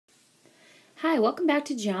Hi, welcome back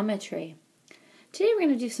to Geometry. Today we're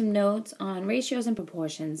going to do some notes on ratios and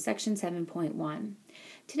proportions, section 7.1.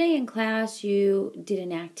 Today in class you did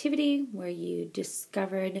an activity where you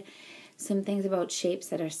discovered some things about shapes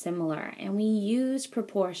that are similar, and we used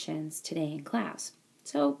proportions today in class.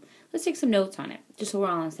 So let's take some notes on it, just so we're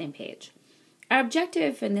all on the same page. Our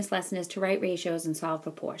objective in this lesson is to write ratios and solve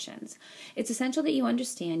proportions. It's essential that you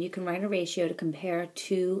understand you can write a ratio to compare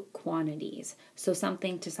two quantities, so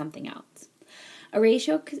something to something else. A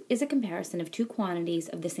ratio is a comparison of two quantities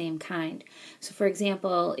of the same kind. So for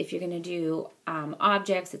example, if you're going to do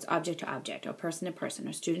objects, it's object to object, or person to person,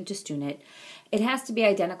 or student to student. It has to be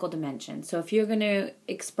identical dimensions. So if you're going to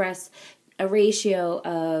express a ratio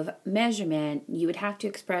of measurement, you would have to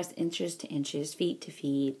express inches to inches, feet to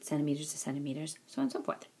feet, centimeters to centimeters, so on and so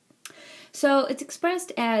forth. So it's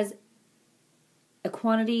expressed as a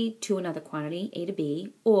quantity to another quantity, A to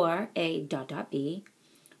B, or A dot dot B,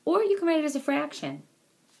 or you can write it as a fraction,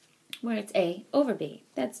 where it's A over B.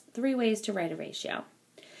 That's three ways to write a ratio.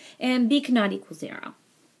 And B cannot equal 0.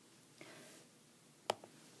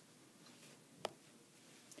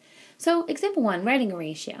 So example 1, writing a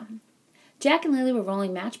ratio. Jack and Lily were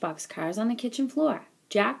rolling Matchbox cars on the kitchen floor.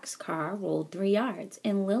 Jack's car rolled 3 yards,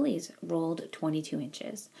 and Lily's rolled 22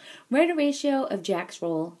 inches. Write a ratio of Jack's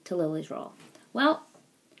roll to Lily's roll. Well,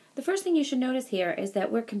 the first thing you should notice here is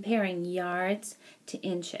that we're comparing yards to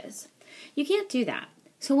inches. You can't do that,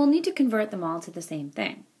 so we'll need to convert them all to the same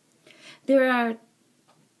thing. There are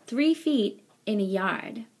 3 feet in a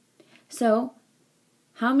yard, so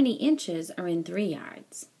how many inches are in 3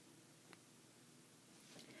 yards?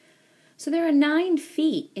 So there are 9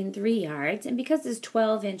 feet in 3 yards, and because there's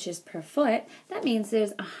 12 inches per foot, that means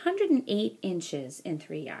there's 108 inches in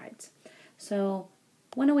 3 yards. So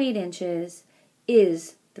 108 inches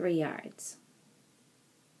is 3 yards.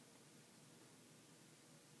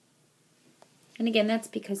 And again, that's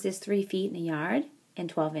because there's 3 feet in a yard and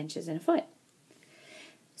 12 inches in a foot.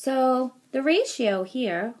 So the ratio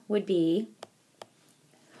here would be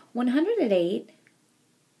 108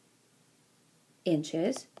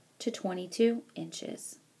 inches to 22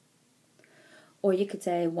 inches. Or you could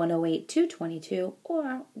say 108 to 22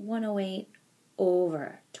 or 108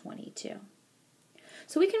 over 22.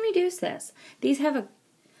 So we can reduce this. These have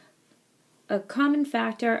a common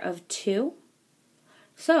factor of 2.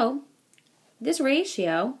 So this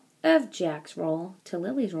ratio of Jack's roll to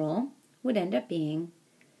Lily's roll would end up being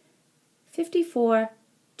 54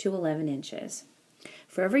 to 11 inches.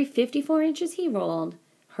 For every 54 inches he rolled,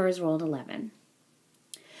 hers rolled 11.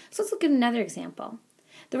 So let's look at another example.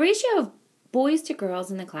 The ratio of boys to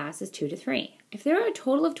girls in the class is 2 to 3. If there are a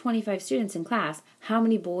total of 25 students in class, how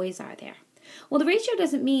many boys are there? Well, the ratio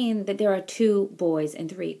doesn't mean that there are 2 boys and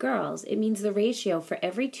 3 girls. It means the ratio for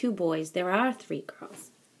every 2 boys, there are 3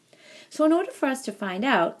 girls. So in order for us to find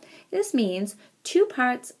out, this means 2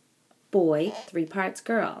 parts boy, 3 parts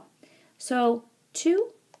girl. So 2,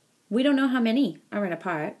 we don't know how many are in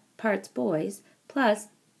a parts boys, plus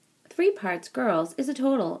 3 parts girls is a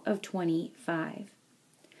total of 25.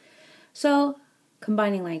 So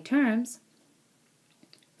combining like terms,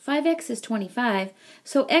 5x is 25,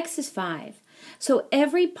 so x is 5. So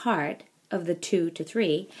every part of the 2 to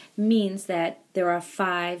 3 means that there are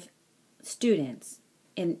 5 students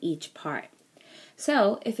in each part.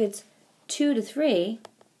 So if it's 2 to 3,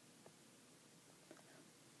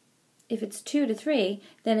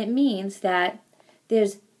 then it means that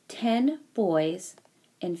there's 10 boys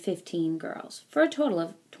and 15 girls for a total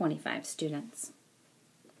of 25 students.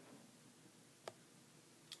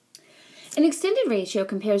 An extended ratio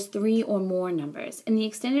compares 3 or more numbers. In the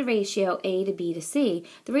extended ratio A to B to C,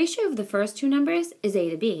 the ratio of the first 2 numbers is A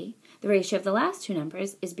to B, the ratio of the last 2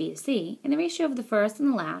 numbers is B to C, and the ratio of the first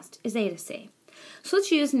and the last is A to C. So let's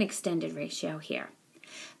use an extended ratio here.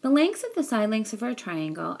 The lengths of the side lengths of our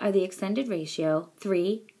triangle are the extended ratio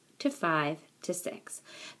 3 to 5 to 6.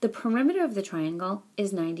 The perimeter of the triangle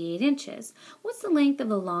is 98 inches. What's the length of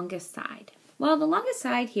the longest side? Well, the longest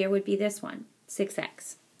side here would be this one,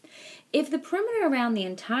 6x. If the perimeter around the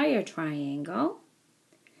entire triangle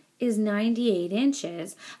is 98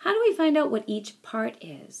 inches, how do we find out what each part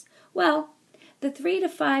is? Well, the 3 to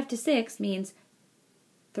 5 to 6 means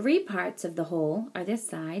 3 parts of the whole are this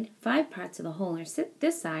side, 5 parts of the whole are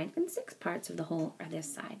this side, and 6 parts of the whole are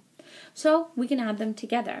this side. So we can add them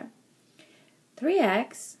together.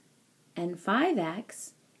 3x and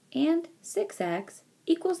 5x and 6x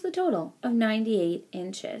equals the total of 98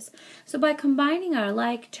 inches. So by combining our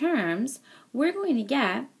like terms, we're going to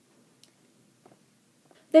get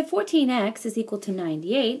that 14x is equal to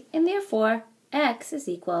 98, and therefore x is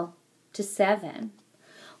equal to 7.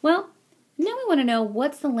 Well, Now we want to know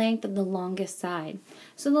what's the length of the longest side.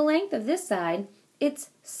 So the length of this side, it's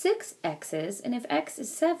 6 x's, and if x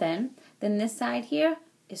is 7, then this side here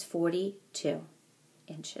is 42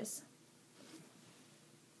 inches.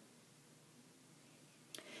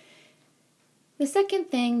 The second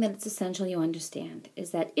thing that it's essential you understand is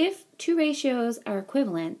that if two ratios are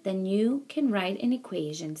equivalent, then you can write an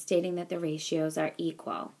equation stating that the ratios are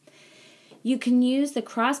equal. You can use the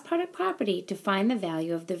cross product property to find the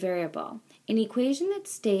value of the variable. An equation that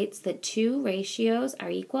states that two ratios are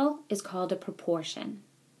equal is called a proportion.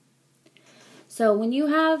 So when you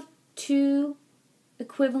have two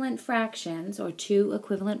equivalent fractions or two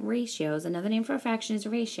equivalent ratios, another name for a fraction is a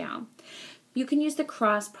ratio, you can use the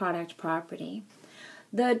cross product property.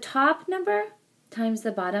 The top number times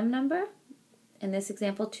the bottom number, in this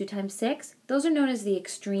example 2 times 6, those are known as the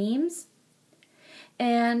extremes.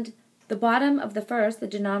 And the bottom of the first, the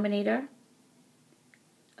denominator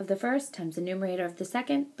of the first times the numerator of the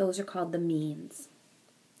second, those are called the means.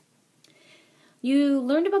 You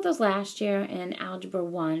learned about those last year in Algebra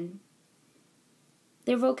 1.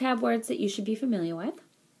 They're vocab words that you should be familiar with.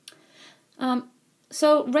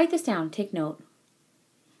 So write this down, take note.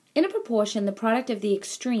 In a proportion, the product of the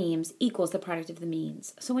extremes equals the product of the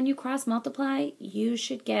means. So when you cross multiply, you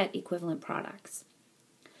should get equivalent products.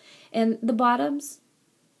 And the bottoms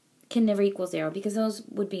can never equal 0 because those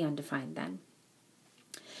would be undefined then.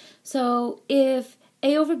 So if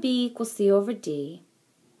A over B equals C over D,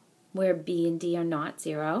 where B and D are not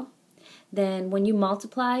 0, then when you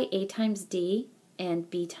multiply A times D and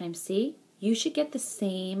B times C, you should get the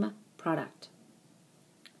same product.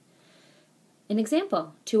 An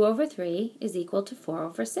example, 2 over 3 is equal to 4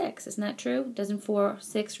 over 6. Isn't that true? Doesn't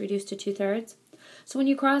 6 reduce to 2/3? So when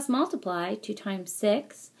you cross multiply 2 times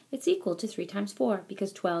 6, it's equal to 3 times 4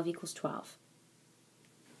 because 12 equals 12.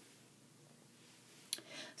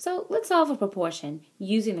 So let's solve a proportion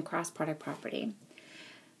using the cross product property.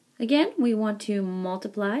 Again, we want to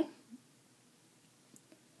multiply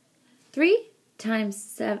 3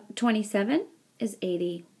 times 27 is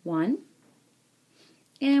 81.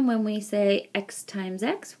 And when we say x times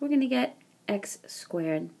x, we're going to get x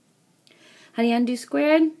squared. How do you undo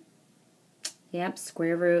squared? Yep,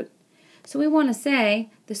 square root. So we want to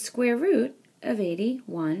say the square root of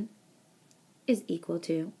 81 is equal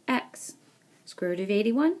to x. Square root of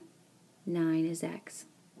 81, 9 is x.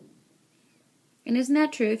 And isn't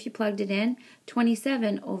that true? If you plugged it in,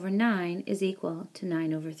 27 over 9 is equal to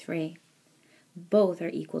 9 over 3. Both are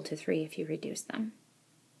equal to 3 if you reduce them.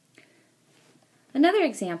 Another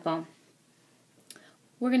example,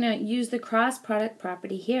 we're going to use the cross product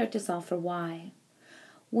property here to solve for y.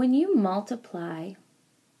 When you multiply,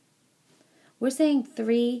 we're saying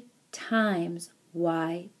 3 times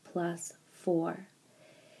y plus 4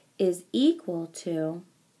 is equal to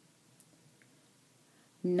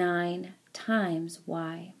 9 times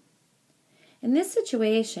y. In this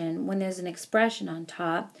situation, when there's an expression on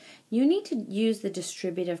top, you need to use the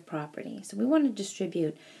distributive property. So we want to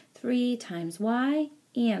distribute 3 times y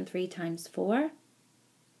and 3 times 4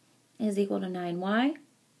 is equal to 9y.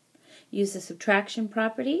 Use the subtraction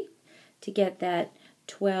property to get that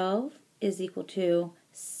 12 is equal to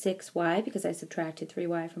 6y because I subtracted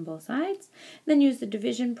 3y from both sides. Then use the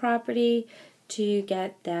division property to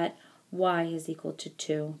get that y is equal to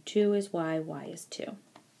 2. 2 is y is 2.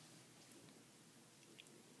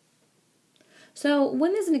 So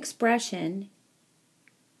when there's an expression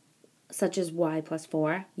such as y plus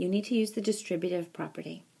 4, you need to use the distributive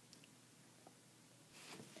property.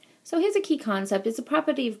 So here's a key concept. It's a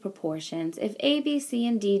property of proportions. If A, B, C,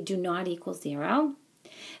 and D do not equal 0,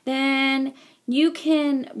 then you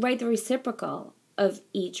can write the reciprocal of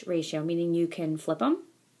each ratio, meaning you can flip them.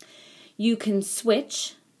 You can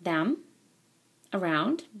switch them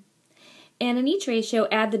around. And in each ratio,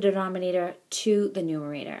 add the denominator to the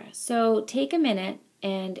numerator. So take a minute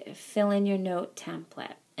and fill in your note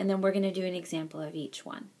template. And then we're going to do an example of each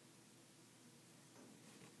one.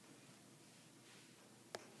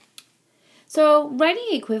 So writing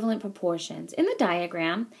equivalent proportions. In the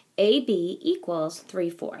diagram, AB equals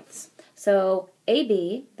 3/4. So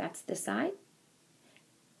AB, that's this side,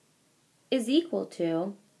 is equal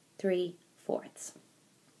to 3/4.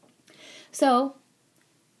 So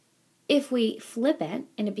if we flip it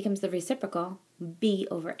and it becomes the reciprocal, B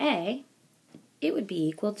over A, it would be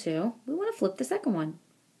equal to, we want to flip the second one,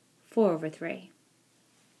 4 over 3.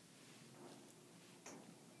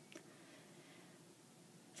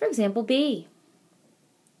 For example, B.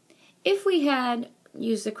 If we had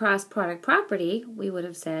used the cross product property, we would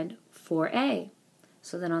have said 4A.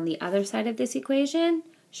 So then on the other side of this equation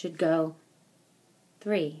should go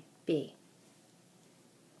 3B.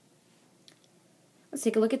 Let's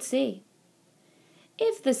take a look at C.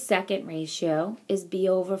 If the second ratio is B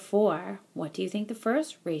over 4, what do you think the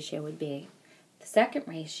first ratio would be? The second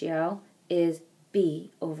ratio is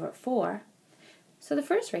B over 4, so the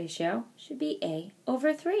first ratio should be A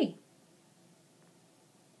over 3.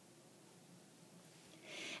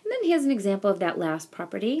 And then here's an example of that last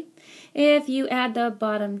property. If you add the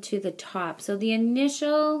bottom to the top, so the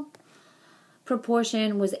initial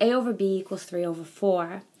proportion was A over B equals 3 over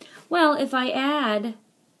 4. Well, if I add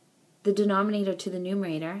the denominator to the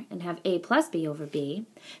numerator and have A plus B over B,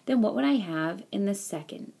 then what would I have in the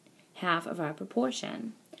second half of our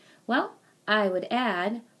proportion? Well, I would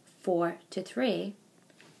add 4 to 3.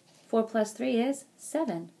 4 plus 3 is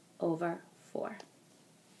 7 over 4.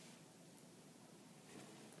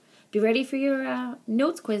 Be ready for your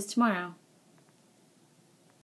notes quiz tomorrow.